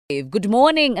Good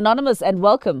morning, Anonymous, and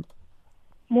welcome.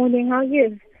 Morning, how are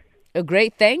you?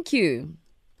 Great, thank you.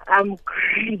 I'm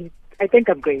great. I think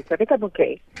I'm great. I think I'm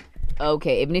okay.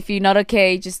 Okay, even if you're not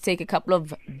okay, just take a couple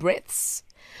of breaths.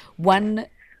 1,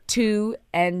 2,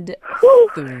 and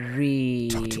 3.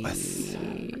 Talk to us.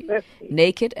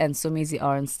 Naked and Somizi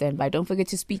are on standby. Don't forget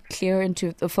to speak clear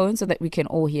into the phone so that we can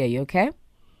all hear you, okay?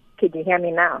 Can you hear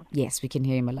me now? Yes, we can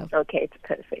hear you, my love. Okay, it's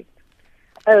perfect.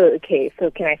 Oh, okay. So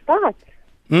can I start?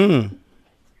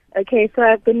 Okay, so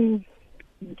I've been...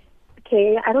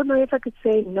 Okay, I don't know if I could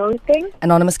say no thing.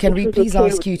 Anonymous, can we please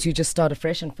ask you to just start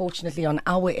afresh? Unfortunately, on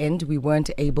our end, we weren't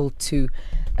able to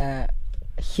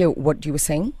hear what you were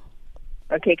saying.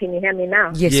 Okay, can you hear me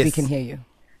now? Yes, we can hear you.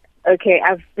 Okay,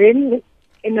 I've been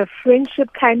in a friendship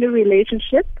kind of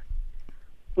relationship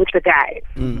with the guy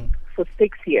for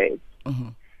 6 years.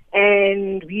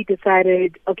 And we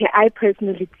decided, okay, I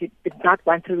personally did not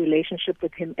want a relationship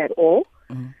with him at all.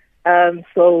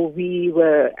 So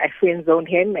I friend zoned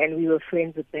him and we were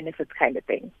friends with benefits kind of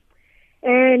thing.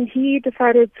 And he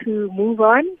decided to move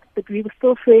on, but we were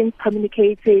still friends,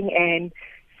 communicating and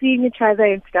seeing each other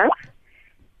and stuff.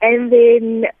 And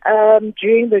then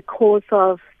during the course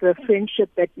of the friendship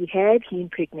that we had, he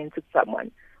impregnated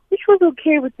someone, which was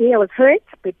okay with me. I was hurt,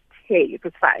 but hey, it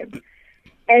was fine.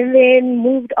 And then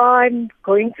moved on,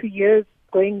 going years.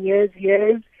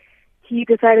 He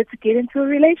decided to get into a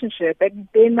relationship.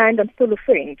 And bear in mind, I'm still a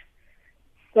friend.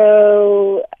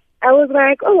 So I was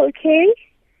like, oh, okay.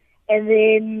 And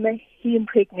then he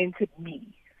impregnated me.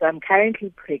 So I'm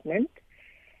currently pregnant.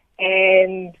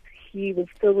 And he was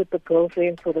still with the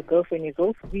girlfriend. So the girlfriend is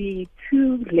also the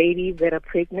 2 ladies that are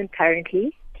pregnant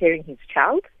currently, carrying his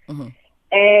child.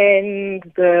 And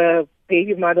the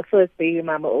first baby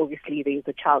mama, obviously, there's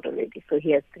a child already. So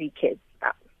he has 3 kids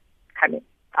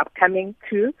upcoming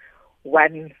to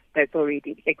 1 that's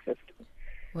already existing.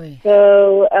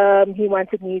 So he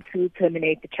wanted me to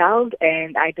terminate the child,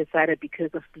 and I decided because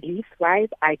of beliefs-wise,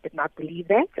 I did not believe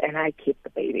that, and I kept the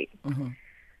baby.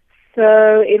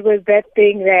 So it was that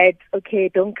thing that, okay,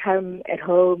 don't come at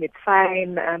home, it's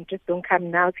fine, just don't come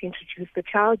now to introduce the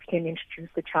child. You can introduce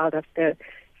the child after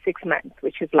 6 months,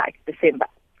 which is like December.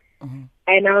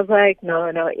 And I was like, no,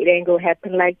 it ain't going to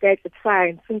happen like that. It's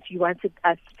fine. Since you wanted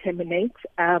us to terminate,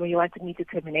 you wanted me to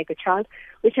terminate the child,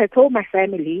 which I told my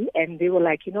family, and they were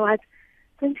like, you know what,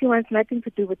 since he wants nothing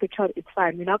to do with the child, it's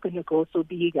fine. We're not going to go so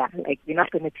big. Like, we're not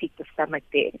going to take the stomach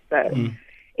there. So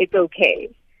it's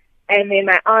okay. And then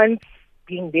my aunts,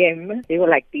 being them, they were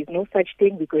like, there's no such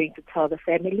thing. We're going to tell the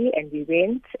family. And we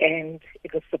went, and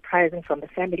it was surprising from the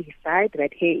family side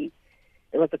that, hey,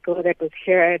 there was a girl that was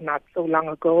here not so long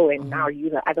ago, and now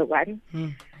you're the other one.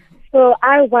 So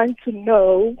I want to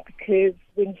know, because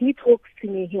when he talks to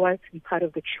me, he wants to be part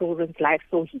of the children's life,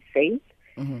 so he says.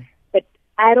 But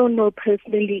I don't know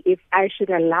personally if I should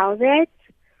allow that,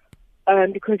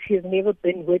 because he's never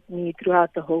been with me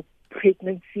throughout the whole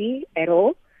pregnancy at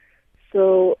all.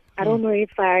 So I don't know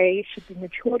if I should be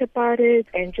matured about it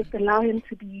and just allow him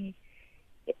to be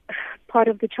part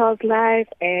of the child's life.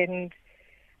 And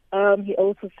he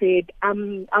also said,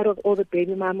 out of all the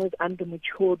baby mamas, I'm the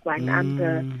matured one. I'm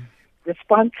the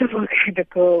responsible kind of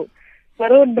girl. So I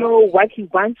don't know what he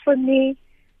wants from me,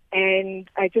 and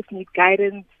I just need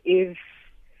guidance if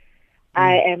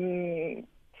I am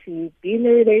to be in a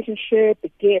relationship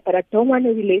again, but I don't want a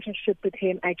relationship with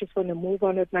him. I just want to move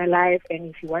on with my life,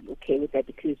 and if you want, okay with that,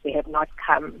 because they have not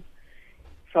come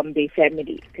from their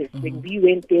family. Because when we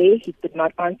went there, he did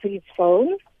not answer his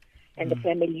phone. And the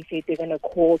family said they're going to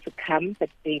call to come, but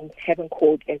they haven't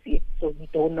called as yet. So we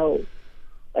don't know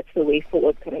what's the way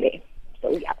forward from there. So,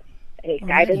 yeah, I need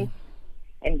guidance.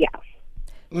 And,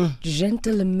 yeah.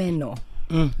 Gentleman,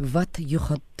 what you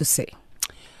have to say?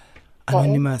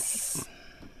 Anonymous.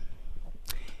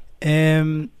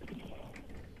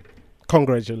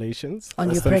 Congratulations.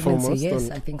 On your pregnancy, yes,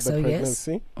 I think so, yes.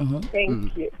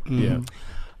 Thank you. Yeah.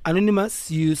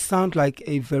 Anonymous, you sound like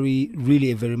a very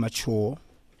mature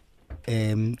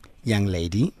young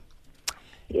lady.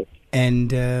 Yes.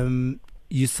 And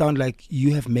you sound like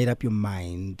you have made up your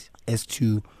mind as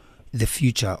to the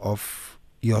future of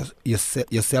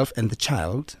yourself and the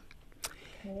child.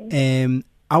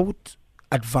 I would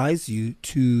advise you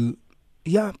to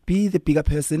be the bigger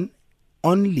person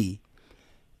only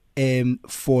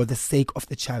for the sake of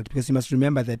the child, because you must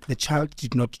remember that the child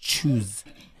did not choose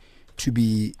to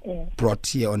be brought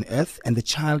here on earth, and the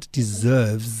child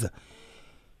deserves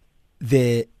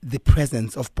the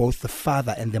presence of both the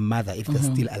father and the mother if they're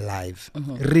still alive,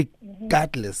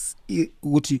 regardless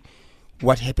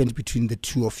what happened between the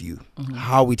two of you.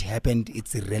 How it happened,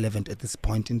 it's irrelevant at this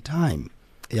point in time.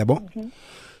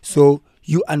 So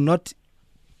you are not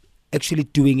actually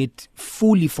doing it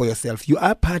fully for yourself. You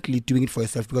are partly doing it for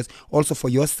yourself because also for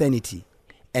your sanity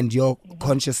and your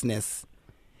consciousness.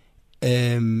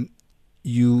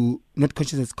 You not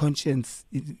consciousness, conscience.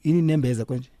 Any number is a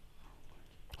conscience.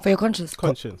 For your conscious.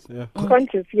 Conscience, yeah.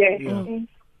 Conscious, yeah.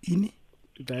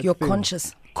 You're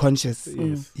conscious. Conscious,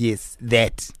 yes,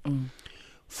 that.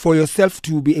 For yourself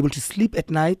to be able to sleep at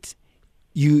night,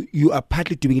 you are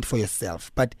partly doing it for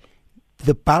yourself, but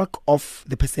the bulk of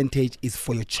the percentage is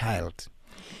for your child.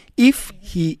 If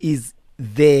he is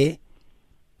there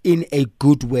in a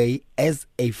good way as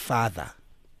a father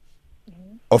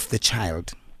of the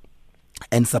child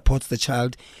and supports the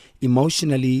child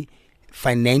emotionally,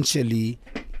 financially,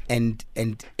 and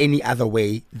any other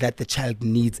way that the child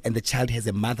needs, and the child has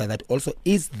a mother that also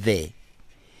is there,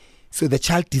 so the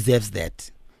child deserves that.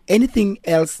 Anything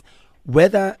else,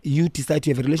 whether you decide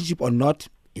to have a relationship or not,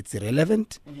 it's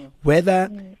irrelevant. Whether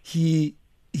he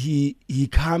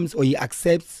comes or he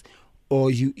accepts or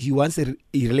he wants a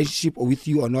relationship or with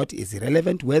you or not is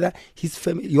irrelevant. Whether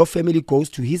your family goes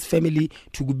to his family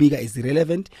to Gubiga is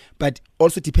irrelevant. But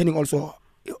also depending also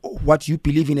what you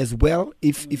believe in as well.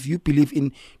 If you believe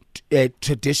in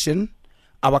tradition,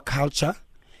 our culture,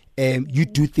 you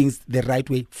do things the right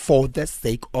way for the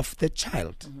sake of the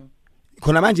child.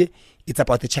 It's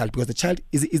about the child, because the child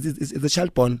is the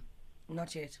child born.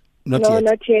 Not yet. Not yet.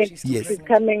 Not yet. Yes. She's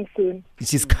coming soon.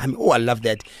 She's coming. Oh, I love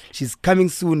that. She's coming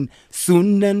soon.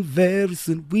 Soon and very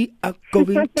soon. We are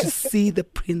going to see the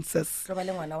princess. We're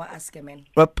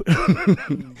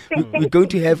going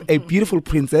to have a beautiful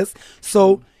princess.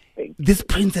 So this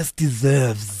princess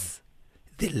deserves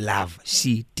the love.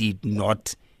 She did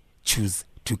not choose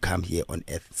to come here on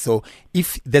earth. So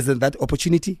if there's that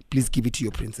opportunity, please give it to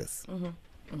your princess.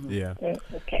 Yeah.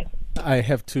 Okay. I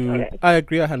have to. I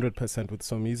agree 100% with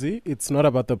Somizi. It's not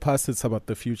about the past; it's about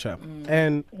the future.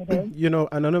 And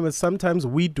Anonymous. Sometimes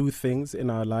we do things in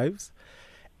our lives,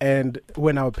 and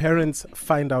when our parents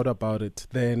find out about it,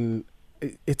 then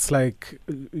it's like,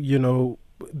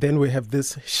 then we have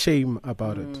this shame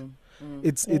about it.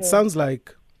 It sounds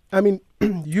like. I mean,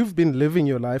 you've been living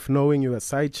your life knowing you're a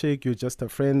side chick, you're just a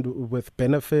friend with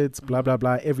benefits, blah blah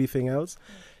blah, everything else.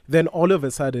 Then all of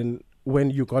a sudden,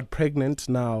 when you got pregnant,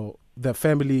 now the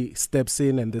family steps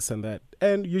in and this and that.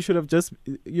 And you should have just,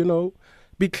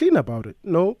 be clean about it.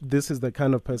 No, this is the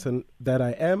kind of person that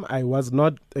I am. I was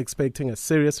not expecting a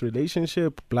serious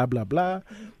relationship, blah, blah, blah.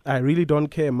 I really don't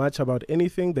care much about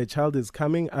anything. The child is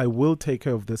coming. I will take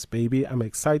care of this baby. I'm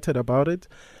excited about it.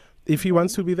 If he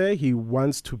wants to be there, he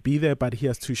wants to be there, but he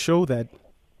has to show that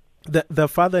the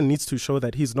father needs to show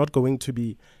that he's not going to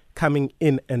be coming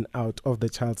in and out of the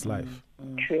child's life.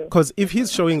 True. Because if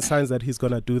he's showing signs that he's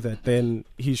going to do that, then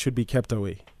he should be kept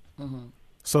away.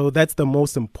 So that's the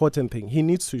most important thing. He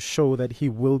needs to show that he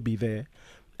will be there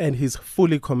and he's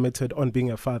fully committed on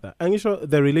being a father. And you sure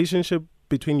the relationship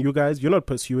between you guys, you're not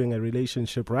pursuing a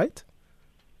relationship, right?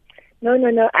 No.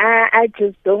 I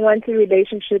just don't want a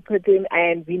relationship with him,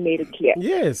 and we made it clear.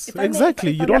 Yes, exactly.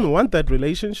 You don't want that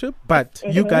relationship, but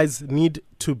you guys need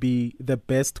to be the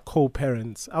best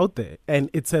co-parents out there. And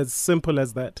it's as simple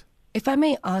as that. If I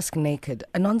may ask Naked,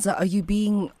 Anonza, are you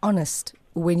being honest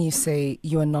when you say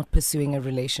you are not pursuing a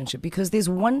relationship? Because there's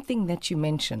one thing that you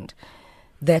mentioned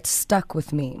that stuck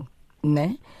with me.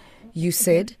 Ne? You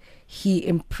said he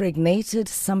impregnated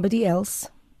somebody else.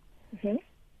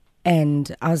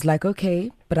 And I was like,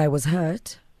 okay, but I was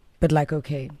hurt. But like,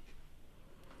 okay.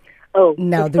 Oh,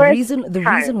 now the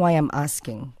reason why I'm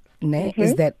asking,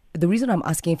 is that the reason I'm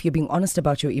asking if you're being honest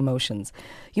about your emotions.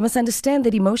 You must understand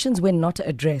that emotions, when not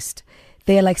addressed,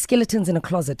 they are like skeletons in a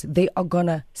closet. They are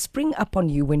gonna spring up on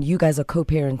you when you guys are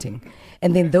co-parenting,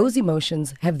 and then those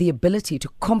emotions have the ability to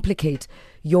complicate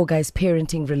your guys'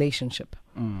 parenting relationship,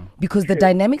 because the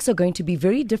dynamics are going to be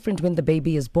very different when the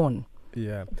baby is born.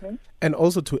 Yeah. And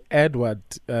also to add what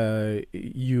you're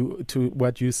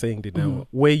saying, Dineo,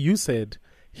 where you said,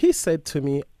 he said to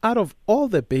me, out of all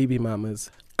the baby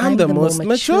mamas, I'm the most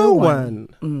mature one.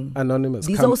 Anonymous.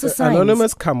 These are also signs.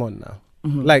 Anonymous, come on now.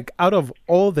 Like, out of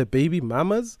all the baby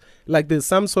mamas, like there's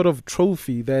some sort of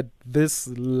trophy that this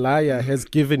liar has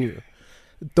given you.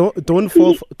 Don't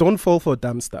fall for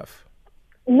dumb stuff.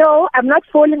 No, I'm not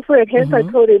falling for it. Hence, I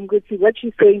told him, Gucci, what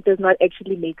you're saying does not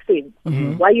actually make sense.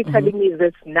 Why are you telling me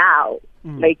this now?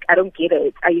 Like, I don't get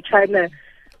it. Are you trying to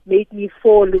make me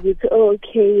fall with, or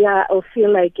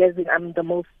feel like as in I'm the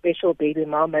most special baby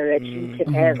mama that you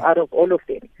can have out of all of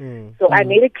them? So I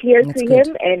made it clear to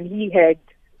him, and he had,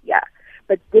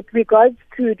 But with regards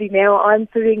to the now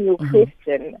answering your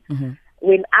question,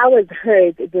 when I was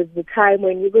hurt, it was the time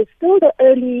when you were still the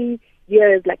early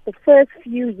years, like the first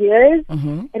few years,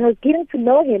 and I was getting to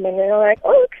know him, and they were like,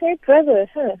 oh, okay, brother,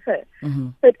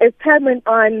 But as time went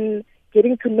on,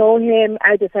 getting to know him,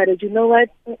 I decided, you know what,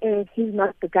 he's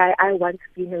not the guy I want to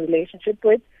be in a relationship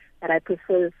with, but I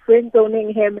prefer friend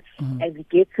zoning him, and we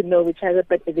get to know each other,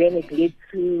 but then it led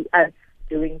to us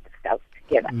doing stuff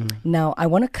together. Now, I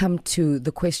want to come to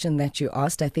the question that you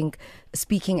asked. I think,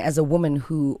 speaking as a woman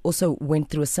who also went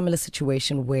through a similar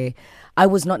situation where I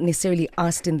was not necessarily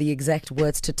asked in the exact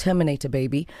words to terminate a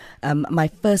baby. My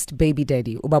first baby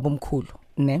daddy, Ubabumkhulu,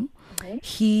 ne?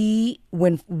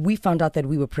 When we found out that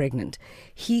we were pregnant,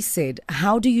 he said,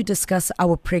 how do you discuss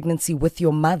our pregnancy with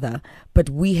your mother, but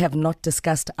we have not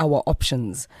discussed our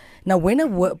options? Now, when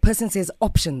a person says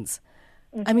options,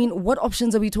 I mean, what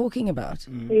options are we talking about?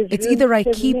 It's either I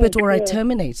keep it or I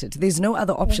terminate it. There's no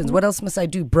other options. What else must I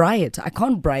do? Bry it. I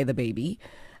can't bry the baby.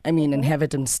 I mean, and have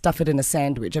it and stuff it in a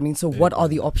sandwich. I mean, so what are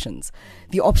the options?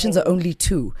 The options are only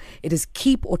two. It is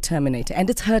keep or terminate,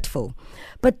 and it's hurtful.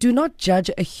 But do not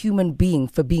judge a human being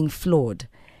for being flawed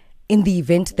in the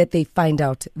event that they find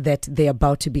out that they're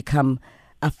about to become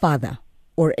a father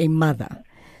or a mother.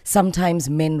 Sometimes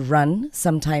men run,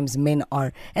 sometimes men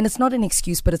are, and it's not an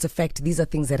excuse, but it's a fact. These are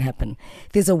things that happen.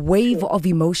 There's a wave of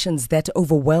emotions that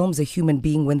overwhelms a human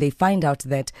being when they find out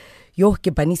that, yo,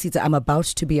 I'm about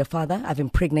to be a father, I've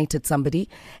impregnated somebody,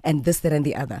 and this, that, and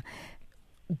the other.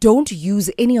 Don't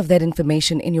use any of that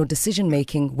information in your decision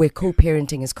making where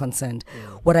co-parenting is concerned.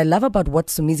 What I love about what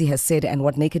Somizi has said and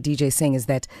what Naked DJ is saying is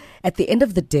that at the end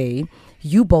of the day,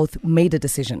 you both made a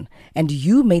decision, and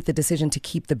you made the decision to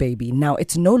keep the baby. Now,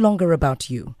 it's no longer about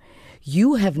you.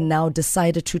 You have now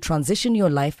decided to transition your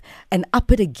life and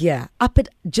up it a gear, up it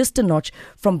just a notch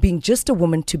from being just a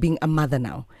woman to being a mother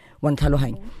now.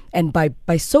 And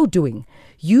by so doing,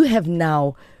 you have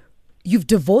now... You've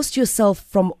divorced yourself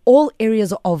from all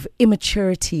areas of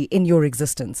immaturity in your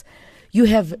existence. You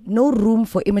have no room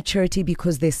for immaturity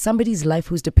because there's somebody's life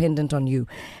who's dependent on you.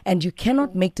 And you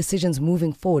cannot make decisions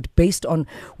moving forward based on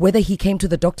whether he came to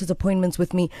the doctor's appointments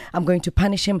with me, I'm going to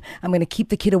punish him, I'm going to keep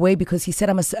the kid away because he said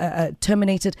I must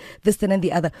terminate it, this, then, and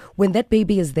the other. When that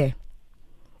baby is there,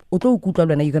 you're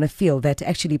going to feel that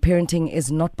actually parenting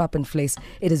is not pap and flesh.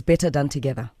 It is better done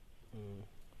together.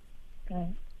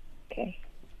 Okay.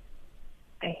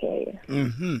 I hear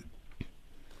you.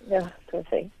 Yeah,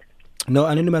 perfect. No,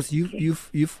 Anonymous,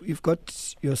 you've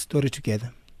got your story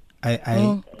together.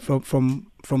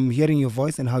 From hearing your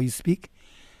voice and how you speak,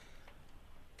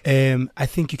 I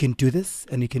think you can do this,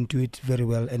 and you can do it very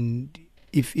well. And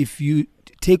if you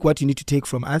take what you need to take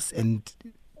from us and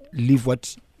leave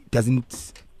what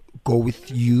doesn't go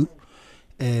with you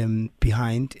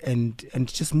behind, and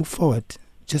just move forward.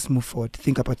 Just move forward.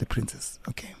 Think about the princess.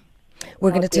 Okay.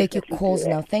 We're going to take your calls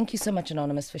now. Thank you so much,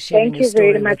 Anonymous, for sharing your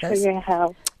story with us. Thank you very much for your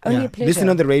help. Only a pleasure. Listen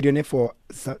on the radio for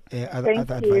other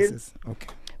advices. Okay.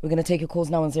 We're going to take your calls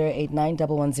now on 089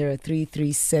 110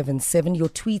 3377. Your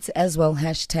tweets as well,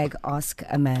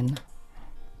 #AskAman.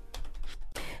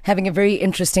 Having a very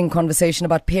interesting conversation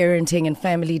about parenting and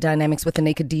family dynamics with the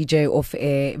Naked DJ off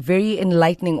air. Very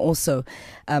enlightening also.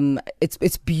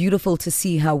 It's beautiful to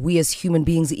see how we as human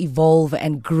beings evolve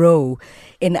and grow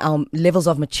in our levels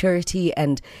of maturity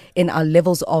and in our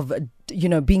levels of,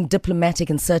 being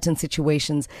diplomatic in certain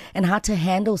situations and how to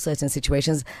handle certain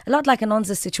situations. A lot like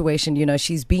Anonza's situation,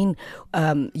 she's been,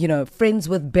 friends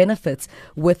with benefits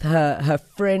with her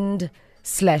friend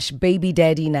 / baby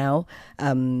daddy now,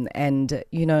 and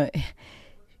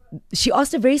she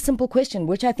asked a very simple question,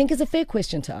 which I think is a fair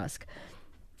question to ask.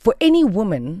 For any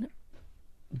woman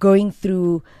going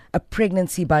through a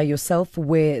pregnancy by yourself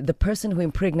where the person who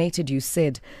impregnated you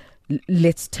said,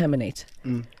 let's terminate,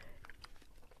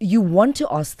 you want to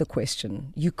ask the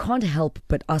question. You can't help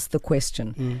but ask the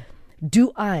question.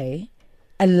 Do I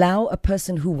allow a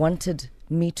person who wanted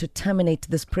me to terminate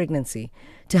this pregnancy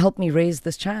to help me raise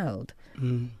this child?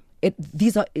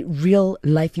 These are real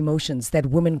life emotions that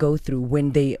women go through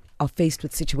when they are faced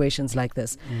with situations like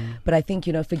this. But I think,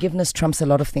 forgiveness trumps a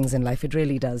lot of things in life. It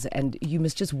really does. And you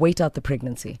must just wait out the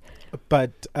pregnancy.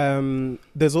 But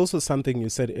there's also something you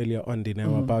said earlier on,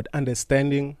 Dineo, about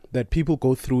understanding that people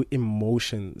go through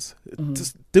emotions,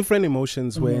 just different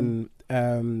emotions when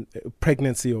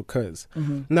pregnancy occurs.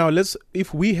 Now,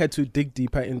 if we had to dig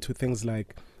deeper into things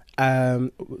like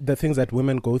the things that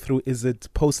women go through, is it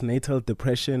postnatal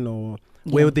depression or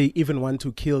where they even want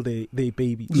to kill their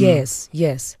baby?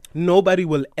 Yes. Nobody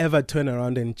will ever turn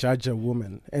around and judge a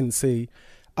woman and say,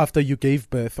 after you gave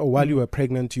birth or while you were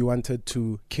pregnant, you wanted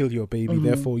to kill your baby,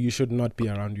 therefore you should not be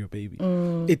around your baby.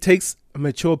 It takes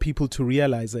mature people to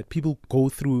realize that people go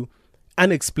through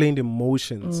unexplained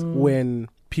emotions when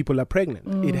people are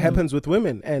pregnant. It happens with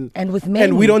women and with men.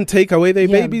 And we don't take away their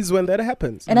babies when that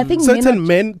happens. And I think certain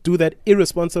men do that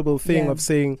irresponsible thing of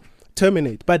saying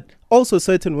terminate, but also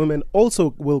certain women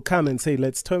also will come and say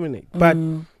let's terminate. But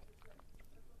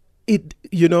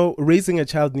raising a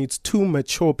child needs two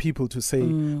mature people to say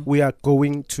we are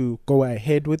going to go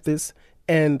ahead with this,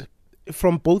 and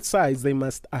from both sides they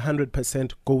must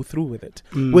 100% go through with it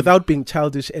without being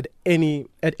childish at any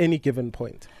given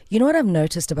point. You know what I've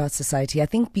noticed about society? I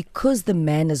think because the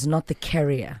man is not the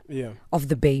carrier of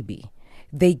the baby,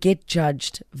 they get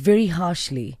judged very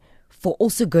harshly for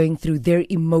also going through their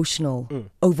emotional,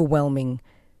 overwhelming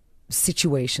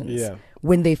situations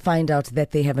when they find out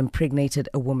that they have impregnated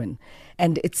a woman.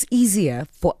 And it's easier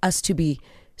for us to be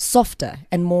softer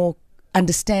and more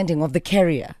understanding of the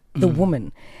carrier, the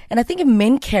woman. And I think if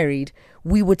men carried,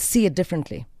 we would see it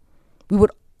differently. We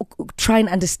would try and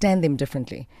understand them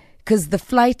differently. Because the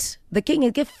fight,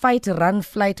 run,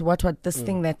 flight, what this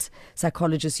thing that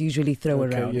psychologists usually throw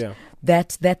around. Yeah.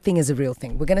 That thing is a real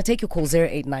thing. We're going to take your call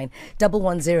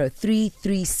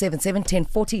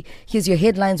 089-110-3377-1040. Here's your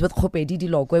headlines with Khope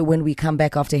Didilogwe. When we come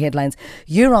back after headlines,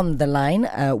 you're on the line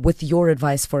with your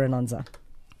advice for Anonza.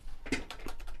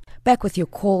 Back with your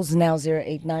calls now,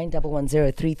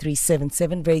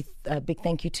 089-110-3377. Very big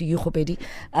thank you to you, Khopedi.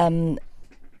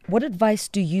 What advice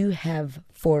do you have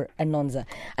for Anonza?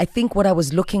 I think what I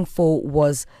was looking for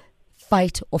was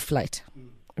fight or flight,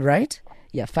 right?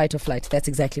 Yeah, fight or flight. That's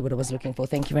exactly what I was looking for.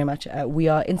 Thank you very much. We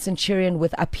are in Centurion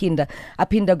with Apinda.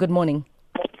 Apinda, good morning.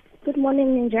 Good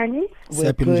morning, Ninjani.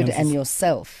 We're good, and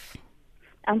yourself?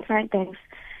 I'm fine, thanks.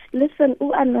 Listen,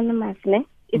 anonymous,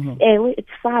 it's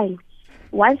fine.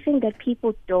 One thing that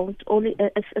people don't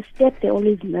a step they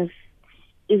always miss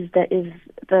is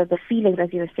the feeling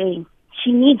that you're saying.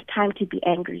 She needs time to be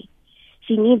angry.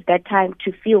 She needs that time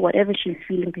to feel whatever she's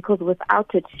feeling, because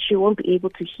without it, she won't be able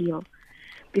to heal.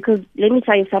 Because let me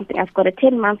tell you something. I've got a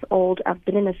 10-month-old. I've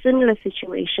been in a similar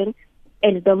situation.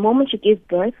 And the moment she gives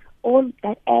birth, all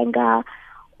that anger,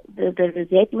 the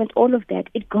resentment, all of that,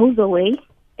 it goes away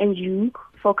and you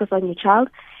focus on your child.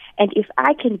 And if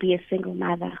I can be a single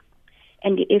mother,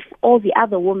 and if all the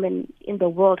other women in the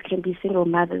world can be single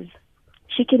mothers,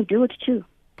 she can do it too.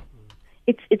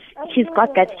 She's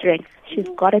got that strength. She's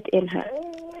got it in her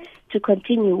to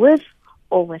continue with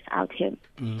or without him.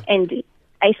 And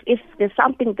if there's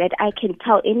something that I can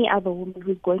tell any other woman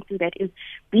who's going through that, is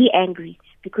be angry,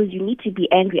 because you need to be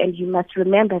angry, and you must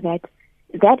remember that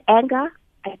anger,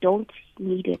 I don't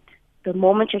need it. The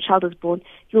moment your child is born,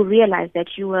 you'll realize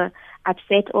that you were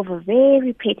upset over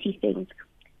very petty things,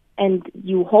 and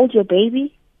you hold your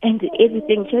baby and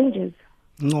everything changes.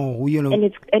 No, And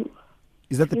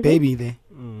is that the baby there?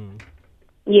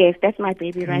 Yes, that's my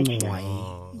baby right here.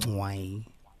 Why?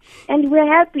 And we're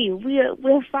happy.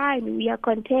 We're fine. We are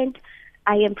content.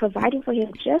 I am providing for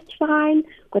him just fine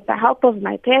with the help of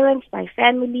my parents, my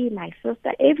family, my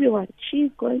sister, everyone. She's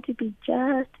going to be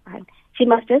just fine. She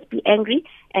must just be angry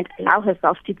and allow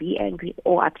herself to be angry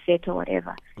or upset or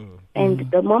whatever.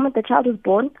 And the moment the child is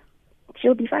born,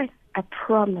 she'll be fine. I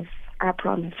promise.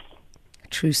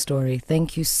 True story.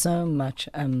 Thank you so much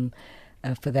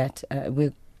for that.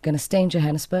 We're going to stay in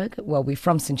Johannesburg. Well, we're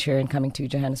from Centurion coming to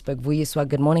Johannesburg. Vuyiswa,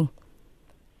 good morning.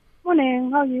 Morning,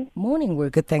 how are you? Morning,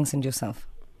 we're good, thanks, and yourself?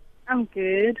 I'm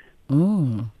good.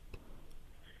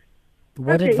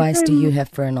 What advice do you have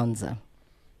for Anonza?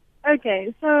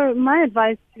 Okay, so my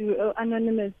advice to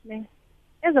Anonymous,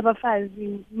 as a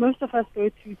bafazi, most of us go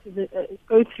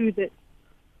through this.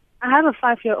 I have a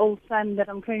 5-year-old son that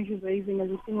I'm currently raising as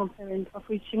a single parent, of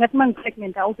which, at month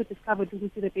pregnant, I also discovered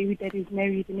the baby daddy is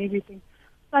married and everything.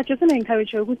 So I just want to encourage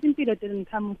her, simply that didn't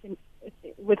come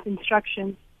with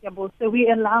instructions. So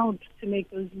we're allowed to make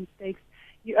those mistakes.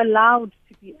 You're allowed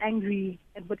to be angry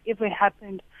at whatever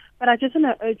happened. But I just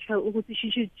want to urge her,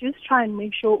 she should just try and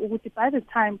make sure by the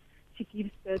time she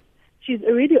gives birth, she's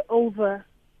already over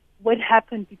what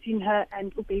happened between her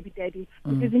and baby daddy.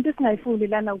 Because in this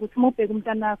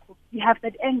you have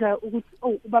that anger, you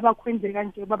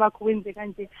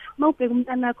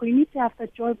need to have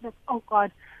that joy of, oh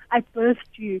God, I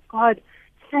birthed you. God,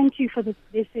 thank you for this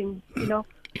blessing,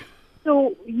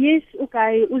 So yes,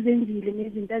 okay,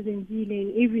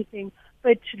 everything,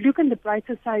 but look on the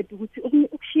brighter side. This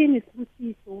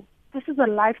is a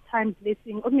lifetime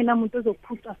blessing. So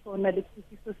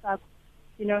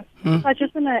I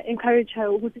just want to encourage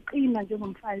her.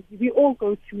 We all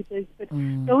go through this, but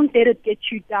don't let it get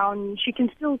you down. She can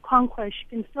still conquer. She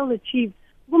can still achieve.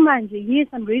 Yes,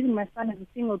 I'm raising my son as a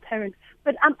single parent,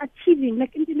 but I'm achieving.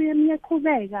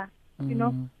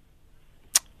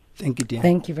 Thank you, dear.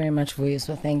 Thank you very much,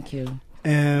 Vuyiswa. Thank you.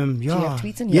 Yeah. Do you have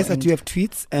tweets in your Yes, I end? do have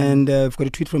tweets, and I've got a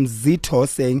tweet from Zito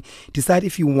saying, "Decide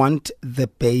if you want the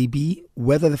baby,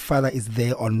 whether the father is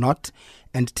there or not,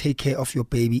 and take care of your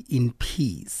baby in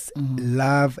peace.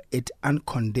 Love it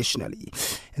unconditionally."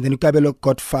 And then Ukabelo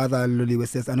Godfather Loliwe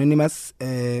says, "Anonymous,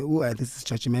 this is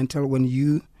judgmental when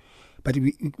you." But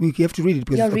we have to read it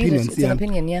because it's read opinions. it. It's an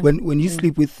opinion, yeah. When you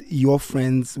sleep with your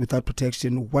friends without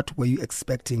protection, what were you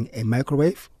expecting? A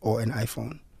microwave or an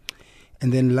iPhone?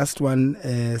 And then last one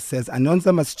says,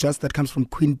 Anonza must just, that comes from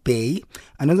Queen Bay.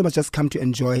 Anonza must just come to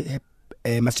enjoy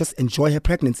her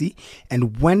pregnancy.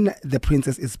 And when the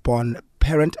princess is born,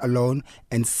 parent alone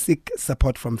and seek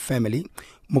support from family.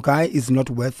 Mukai is not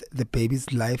worth the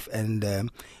baby's life. And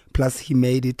plus he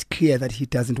made it clear that he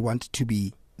doesn't want to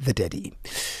be the daddy.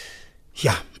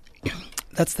 Yeah,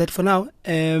 that's that for now.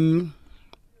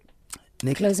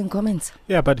 Nick? Closing comments.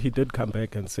 Yeah, but he did come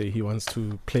back and say he wants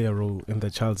to play a role in the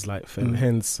child's life, and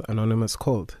hence Anonymous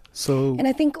called. So, and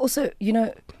I think also,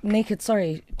 Naked,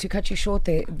 sorry to cut you short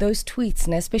there, those tweets,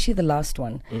 and especially the last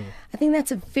one, I think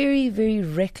that's a very, very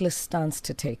reckless stance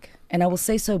to take. And I will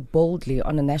say so boldly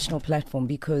on a national platform,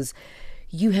 because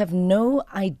you have no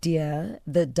idea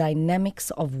the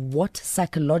dynamics of what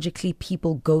psychologically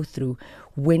people go through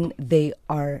when they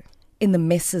are in the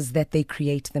messes that they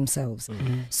create themselves.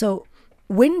 So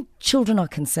when children are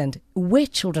concerned, where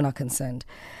children are concerned,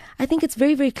 I think it's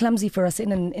very, very clumsy for us in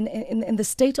the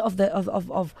state of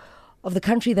the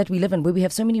country that we live in, where we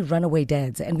have so many runaway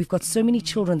dads and we've got so many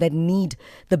children that need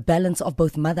the balance of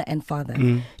both mother and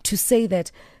father, to say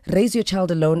that raise your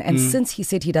child alone, and since he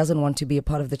said he doesn't want to be a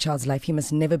part of the child's life, he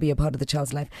must never be a part of the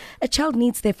child's life. A child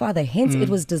needs their father, hence it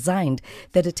was designed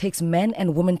that it takes man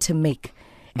and woman to make,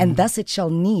 and thus it shall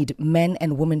need man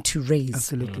and woman to raise.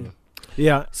 Absolutely.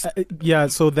 Yeah.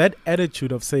 So that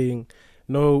attitude of saying,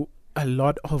 no, a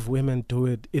lot of women do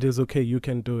it, it is okay, you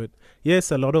can do it.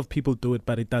 Yes, a lot of people do it,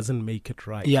 but it doesn't make it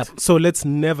right. Yep. So let's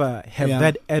never have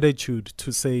that attitude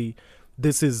to say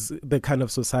this is the kind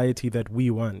of society that we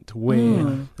want,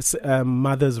 where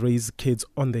mothers raise kids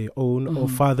on their own, or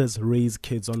fathers raise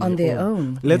kids on their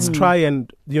own. Let's try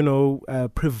and,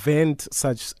 prevent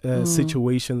such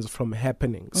situations from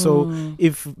happening. So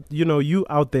if, you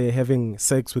out there having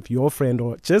sex with your friend,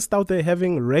 or just out there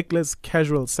having reckless,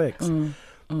 casual sex,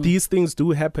 these things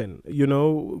do happen.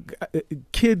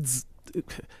 Kids,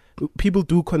 people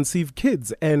do conceive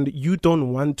kids, and you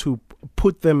don't want to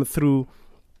put them through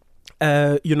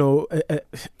a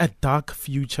dark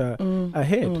future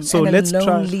ahead. So and let's a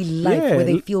lonely life where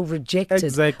they feel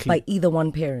rejected by either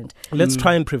one parent. Let's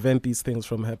try and prevent these things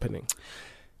from happening.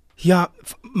 Yeah,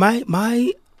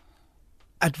 my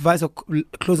advice or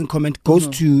closing comment goes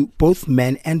to both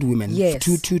men and women. Yes.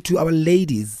 To our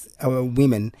ladies, our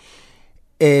women,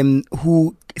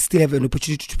 who still have an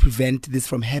opportunity to prevent this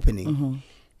from happening.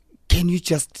 Can you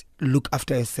just look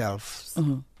after yourselves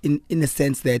in a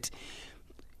sense that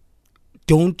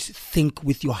don't think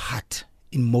with your heart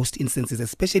in most instances,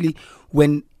 especially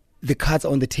when the cards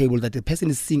are on the table, that the person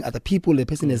is seeing other people, the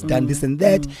person has done this and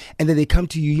that, and then they come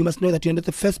to you. You must know that you're not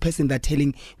the first person they're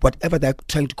telling whatever they're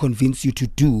trying to convince you to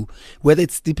do, whether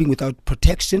it's sleeping without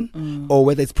protection or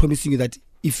whether it's promising you that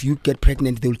if you get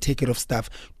pregnant, they'll take care of stuff.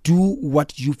 Do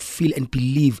what you feel and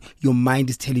believe your mind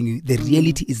is telling you. The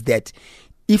reality is that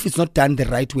if it's not done the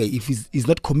right way, if he's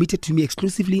not committed to me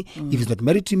exclusively, if he's not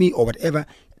married to me or whatever,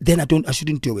 then I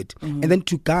shouldn't do it. And then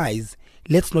to guys,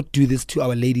 let's not do this to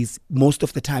our ladies most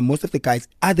of the time. Most of the guys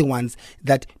are the ones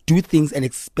that do things and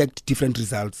expect different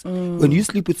results. When you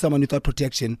sleep with someone without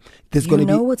protection, there's going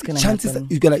to be chances that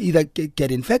you're going to either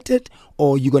get infected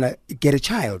or you're going to get a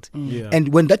child.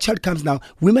 And when that child comes now,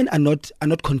 women are not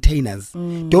containers.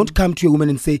 Don't come to a woman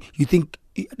and say, you think,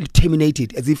 terminate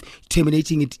it, as if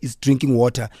terminating it is drinking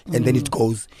water and then it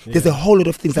goes. There's a whole lot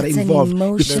of things that are involved.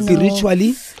 It's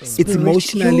spiritually, it's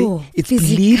emotionally, it's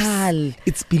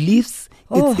beliefs,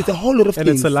 it's a whole lot of things.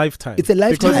 And it's a lifetime. It's a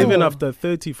lifetime. Because even after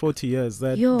 30, 40 years,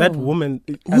 that woman,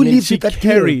 she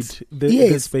carried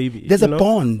this baby. There's a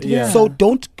bond. So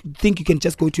don't think you can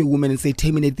just go to a woman and say,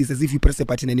 terminate this, as if you press a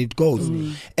button and it goes.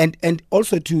 And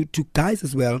also to guys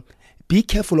as well, be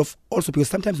careful of also, because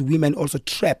sometimes women also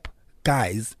trap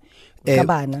guys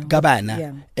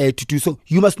Gabana to do so.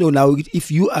 You must know now,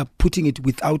 if you are putting it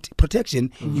without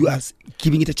protection, you are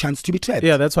giving it a chance to be trapped.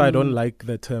 Yeah, that's why I don't like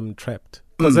the term trapped.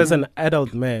 Because as an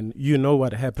adult man, you know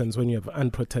what happens when you have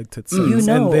unprotected sex. You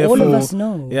know, and therefore, all of us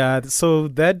know. Yeah, so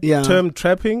that term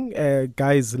trapping,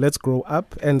 guys, let's grow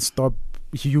up and stop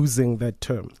using that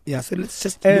term. Yeah, so let's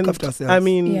just look after ourselves. I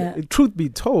mean, truth be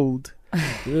told,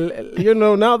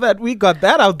 Now that we got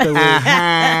that out the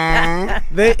way,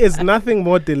 there is nothing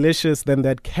more delicious than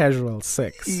that casual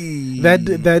sex.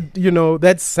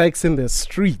 That sex in the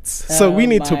streets. So we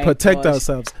need to protect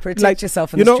ourselves. Protect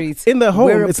yourself in the streets. In the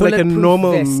home, it's like a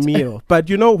normal vest. meal. But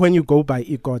when you go by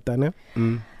ikota,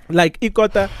 like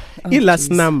ikota, last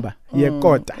number,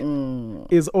 kota,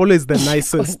 is always the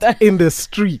nicest in the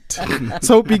street.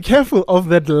 So be careful of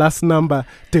that last number,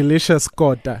 delicious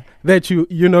kota that you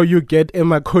get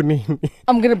emakonini.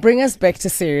 I'm going to bring us back to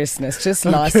seriousness. Just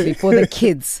lastly, for the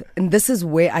kids, and this is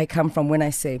where I come from when I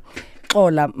say,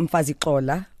 Xola, mfazi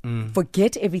xola,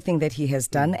 forget everything that he has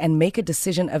done and make a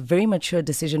decision, a very mature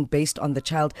decision based on the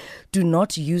child. Do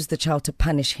not use the child to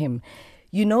punish him.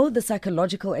 The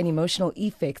psychological and emotional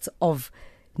effects of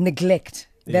neglect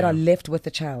that are left with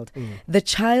the child. The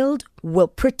child will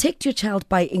protect your child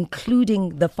by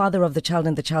including the father of the child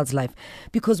in the child's life.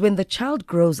 Because when the child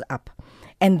grows up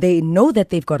and they know that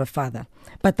they've got a father,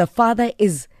 but the father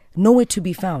is nowhere to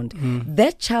be found,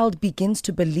 that child begins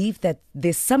to believe that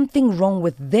there's something wrong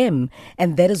with them,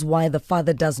 and that is why the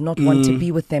father does not want to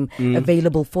be with them,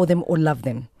 available for them, or love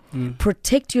them.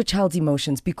 Protect your child's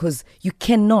emotions, because you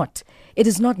cannot. It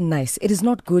is not nice. It is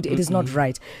not good. It is not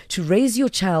right to raise your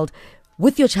child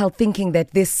with your child thinking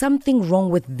that there's something wrong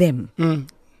with them.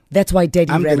 That's why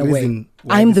daddy ran away.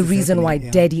 I'm the reason why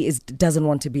daddy doesn't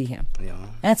want to be here.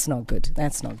 That's not good.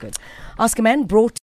 That's not good. Ask a Man brought